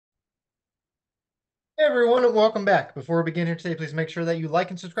Hey everyone, and welcome back. Before we begin here today, please make sure that you like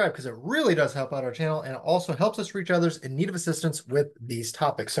and subscribe because it really does help out our channel and it also helps us reach others in need of assistance with these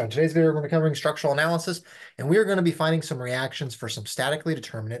topics. So in today's video, we're going to be covering structural analysis and we are going to be finding some reactions for some statically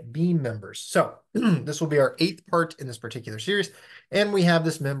determinate beam members. So this will be our 8th part in this particular series. And we have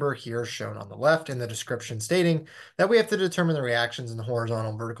this member here shown on the left in the description stating that we have to determine the reactions in the horizontal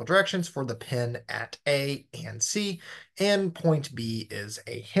and vertical directions for the pin at A and C, and point B is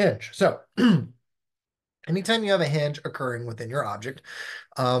a hinge. So anytime you have a hinge occurring within your object,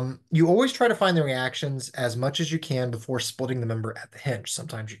 you always try to find the reactions as much as you can before splitting the member at the hinge.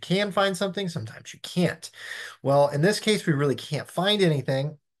 Sometimes you can find something, sometimes you can't. Well, in this case, we really can't find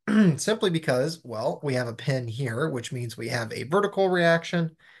anything simply because, well, we have a pin here, which means we have a vertical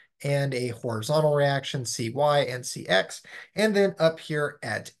reaction and a horizontal reaction, CY and CX. And then up here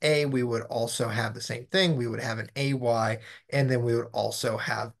at A, we would also have the same thing. We would have an AY, and then we would also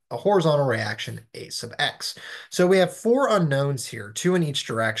have a horizontal reaction, A sub X. So we have 4 unknowns here, 2 in each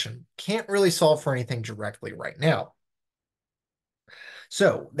direction. Can't really solve for anything directly right now.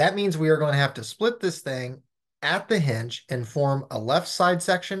 So that means we are going to have to split this thing at the hinge and form a left side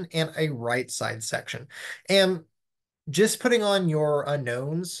section and a right side section. And just putting on your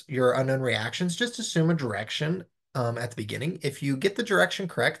unknowns, your unknown reactions, just assume a direction at the beginning. If you get the direction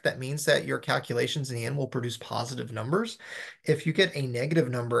correct, that means that your calculations in the end will produce positive numbers. If you get a negative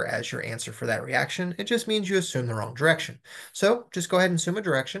number as your answer for that reaction, it just means you assume the wrong direction. So just go ahead and assume a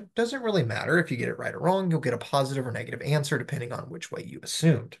direction. Doesn't really matter if you get it right or wrong. You'll get a positive or negative answer depending on which way you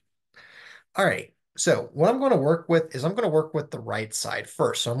assumed. All right. So what I'm going to work with is I'm going to work with the right side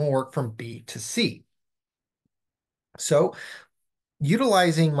first. So I'm going to work from B to C. So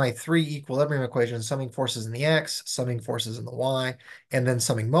utilizing my 3 equilibrium equations, summing forces in the x, summing forces in the y, and then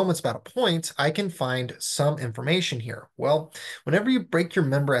summing moments about a point, I can find some information here. Well, whenever you break your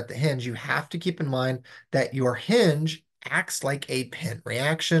member at the hinge, you have to keep in mind that your hinge acts like a pin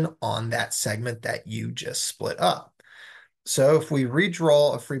reaction on that segment that you just split up. So if we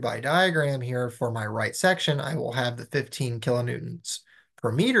redraw a free body diagram here for my right section, I will have the 15 kilonewtons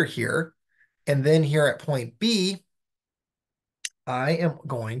per meter here. And then here at point B, I am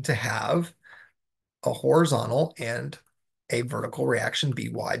going to have a horizontal and a vertical reaction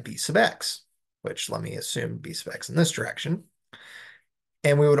by b sub x, which let me assume b sub x in this direction.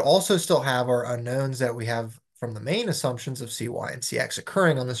 And we would also still have our unknowns that we have from the main assumptions of cy and cx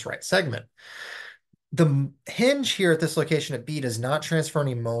occurring on this right segment. The hinge here at this location at B does not transfer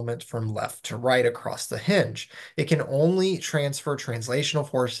any moment from left to right across the hinge. It can only transfer translational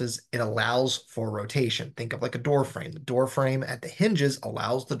forces. It allows for rotation. Think of like a door frame. The door frame at the hinges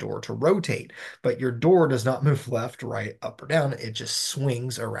allows the door to rotate, but your door does not move left, right, up, or down. It just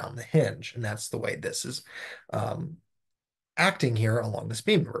swings around the hinge. And that's the way this is acting here along this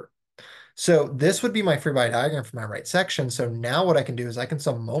beam member. So this would be my free body diagram for my right section. So now what I can do is I can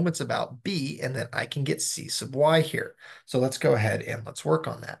sum moments about B and then I can get C sub Y here. So let's go ahead and let's work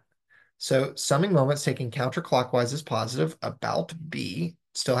on that. So summing moments taking counterclockwise is positive about B.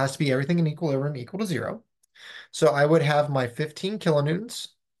 Still has to be everything in equilibrium equal to 0. So I would have my 15 kilonewtons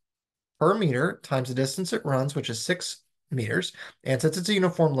per meter times the distance it runs, which is 6 meters. And since it's a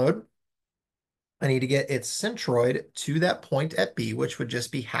uniform load, I need to get its centroid to that point at B, which would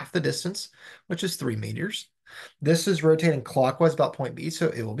just be half the distance, which is 3 meters. This is rotating clockwise about point B, so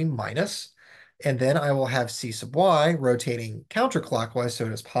it will be minus. And then I will have C sub Y rotating counterclockwise, so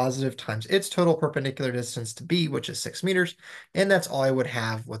it is positive times its total perpendicular distance to B, which is 6 meters. And that's all I would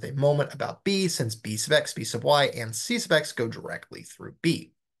have with a moment about B, since B sub X, B sub Y, and C sub X go directly through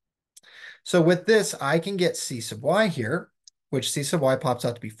B. So with this, I can get C sub Y here, which C sub Y pops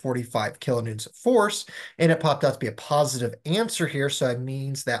out to be 45 kilonewtons of force, and it popped out to be a positive answer here. So it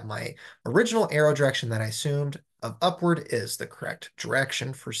means that my original arrow direction that I assumed of upward is the correct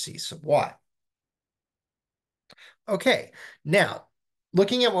direction for C sub Y. Okay, now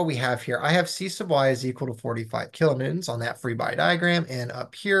looking at what we have here, I have C sub Y is equal to 45 kilonewtons on that free body diagram, and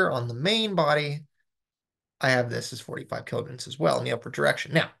up here on the main body, I have this as 45 kilonewtons as well in the upward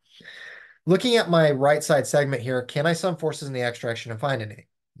direction. Now, looking at my right side segment here, can I sum forces in the x direction and find any?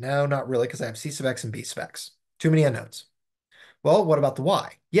 No, not really, because I have C sub x and B sub x. Too many unknowns. Well, what about the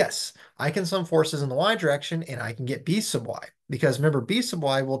y? Yes, I can sum forces in the y direction and I can get B sub y. Because remember, B sub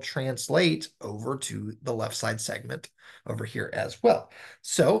y will translate over to the left side segment over here as well.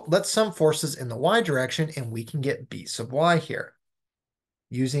 So let's sum forces in the y direction and we can get B sub y here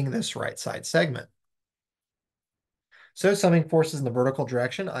using this right side segment. So summing forces in the vertical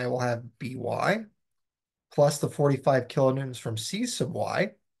direction, I will have By plus the 45 kilonewtons from C sub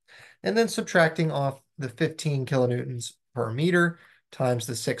Y, and then subtracting off the 15 kilonewtons per meter times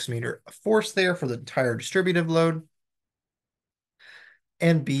the 6 meter of force there for the entire distributive load.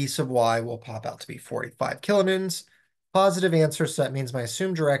 And B sub y will pop out to be 45 kilonewtons. Positive answer, so that means my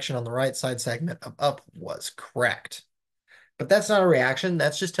assumed direction on the right side segment of up was correct. But that's not a reaction.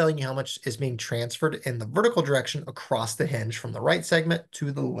 That's just telling you how much is being transferred in the vertical direction across the hinge from the right segment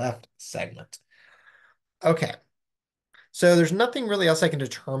to the left segment. Okay, so there's nothing really else I can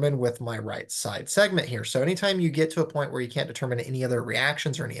determine with my right side segment here. So anytime you get to a point where you can't determine any other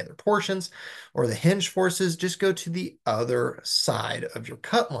reactions or any other portions or the hinge forces, just go to the other side of your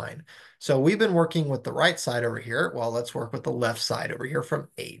cut line. So we've been working with the right side over here. Well, let's work with the left side over here from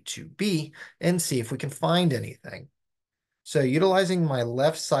A to B and see if we can find anything. So utilizing my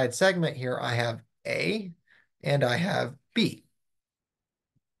left side segment here, I have A and I have B.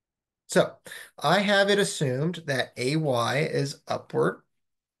 So I have it assumed that AY is upward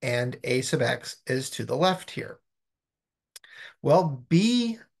and A sub X is to the left here. Well,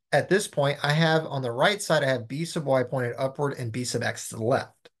 B at this point, I have on the right side, I have B sub Y pointed upward and B sub X to the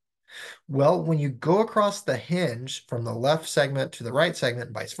left. Well, when you go across the hinge from the left segment to the right segment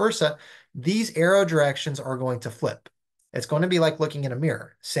and vice versa, these arrow directions are going to flip. It's going to be like looking in a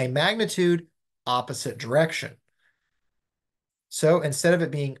mirror. Same magnitude, opposite direction. So instead of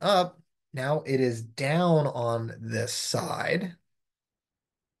it being up, now it is down on this side.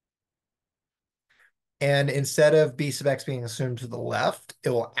 And instead of B sub X being assumed to the left, it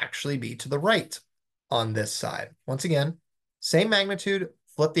will actually be to the right on this side. Once again, same magnitude,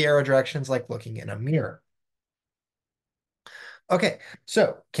 flip the arrow directions like looking in a mirror. Okay,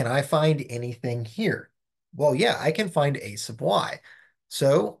 so can I find anything here? Well, yeah, I can find A sub Y.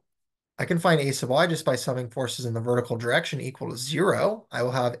 So I can find A sub Y just by summing forces in the vertical direction equal to 0. I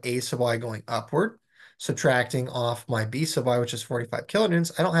will have A sub Y going upward, subtracting off my B sub Y, which is 45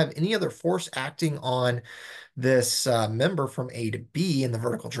 kilonewtons. I don't have any other force acting on this member from A to B in the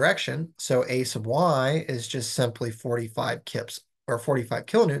vertical direction. So A sub Y is just simply 45 kips, or 45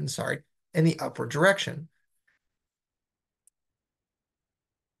 kilonewtons, sorry, in the upward direction.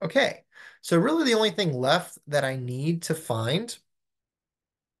 Okay, so really the only thing left that I need to find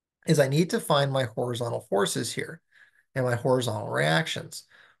is I need to find my horizontal forces here and my horizontal reactions.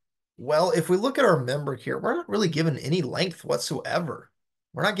 Well, if we look at our member here, we're not really given any length whatsoever.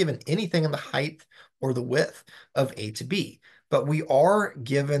 We're not given anything in the height or the width of A to B, but we are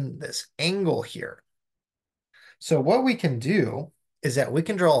given this angle here. So what we can do is that we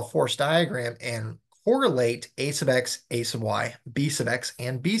can draw a force diagram and correlate A sub X, A sub Y, B sub X,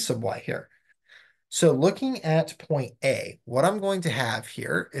 and B sub Y here. So looking at point A, what I'm going to have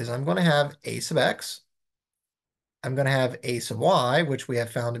here is I'm going to have A sub X, I'm going to have A sub Y, which we have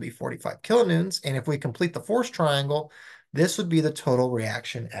found to be 45 kilonewtons. And if we complete the force triangle, this would be the total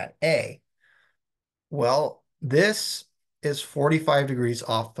reaction at A. Well, this is 45 degrees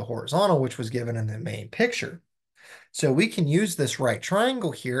off the horizontal, which was given in the main picture. So we can use this right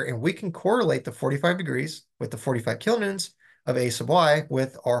triangle here, and we can correlate the 45 degrees with the 45 kilonewtons of A sub Y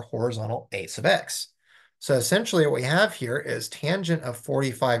with our horizontal A sub X. So essentially what we have here is tangent of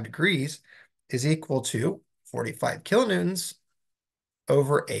 45 degrees is equal to 45 kilonewtons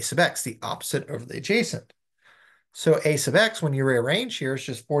over A sub X, the opposite over the adjacent. So A sub X, when you rearrange here, is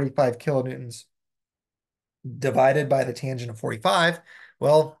just 45 kilonewtons divided by the tangent of 45.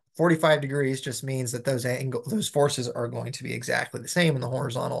 Well, 45 degrees just means that those forces are going to be exactly the same in the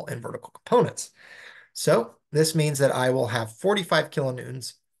horizontal and vertical components. So this means that I will have 45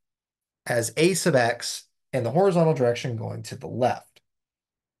 kilonewtons as A sub X in the horizontal direction going to the left.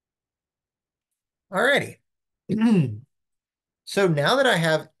 Alrighty. So now that I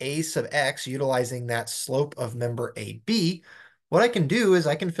have A sub X utilizing that slope of member AB, what I can do is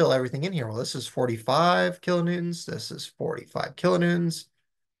I can fill everything in here. Well, this is 45 kilonewtons. This is 45 kilonewtons.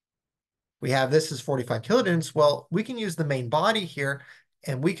 We have this is 45 kilonewtons. Well, we can use the main body here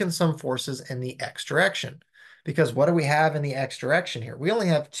and we can sum forces in the X direction. Because what do we have in the X direction here? We only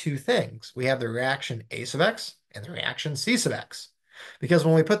have two things. We have the reaction A sub X and the reaction C sub X. Because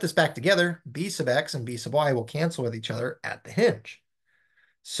when we put this back together, B sub X and B sub Y will cancel with each other at the hinge.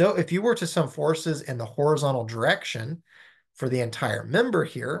 So if you were to sum forces in the horizontal direction for the entire member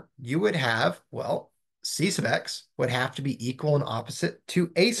here, you would have, well, C sub X would have to be equal and opposite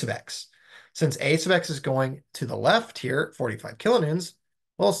to A sub X. Since A sub X is going to the left here at 45 kilonewtons,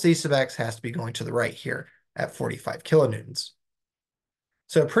 well, C sub X has to be going to the right here at 45 kilonewtons.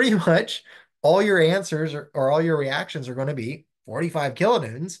 So pretty much all your answers or all your reactions are going to be 45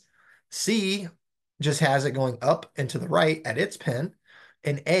 kilonewtons. C just has it going up and to the right at its pin,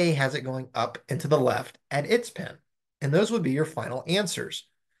 and A has it going up and to the left at its pin. And those would be your final answers.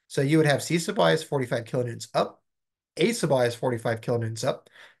 So you would have C sub Y is 45 kilonewtons up, A sub I is 45 kilonewtons up,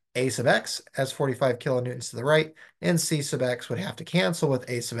 A sub X has 45 kilonewtons to the right, and C sub X would have to cancel with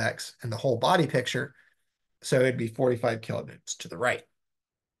A sub X in the whole body picture, so it'd be 45 kilonewtons to the right.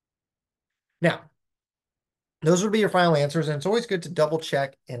 Now, those would be your final answers, and it's always good to double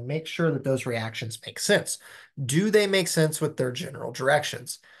check and make sure that those reactions make sense. Do they make sense with their general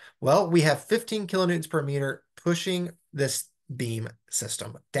directions? Well, we have 15 kilonewtons per meter pushing this beam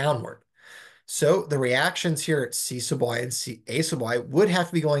system downward. So the reactions here at C sub y and A sub y would have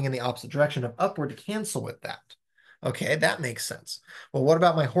to be going in the opposite direction of upward to cancel with that. Okay, that makes sense. Well, what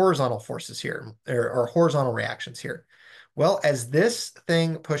about my horizontal forces here, or horizontal reactions here? Well, as this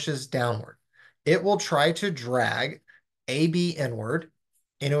thing pushes downward, it will try to drag AB inward,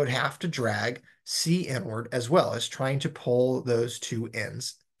 and it would have to drag C inward as well as trying to pull those two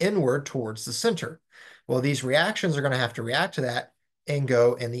ends inward towards the center. Well, these reactions are going to have to react to that and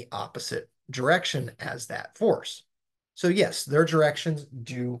go in the opposite direction as that force. So yes, their directions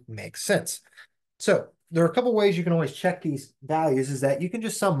do make sense. So there are a couple ways you can always check these values is that you can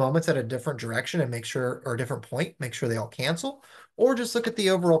just sum moments at a different direction and make sure, or a different point, make sure they all cancel, or just look at the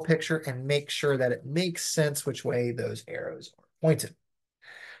overall picture and make sure that it makes sense which way those arrows are pointed.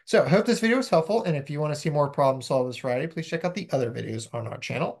 So I hope this video was helpful, and if you want to see more problem solve this Friday, please check out the other videos on our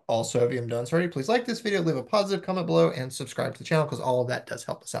channel. Also, if you haven't done so already, please like this video, leave a positive comment below, and subscribe to the channel because all of that does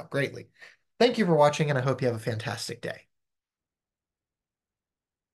help us out greatly. Thank you for watching, and I hope you have a fantastic day.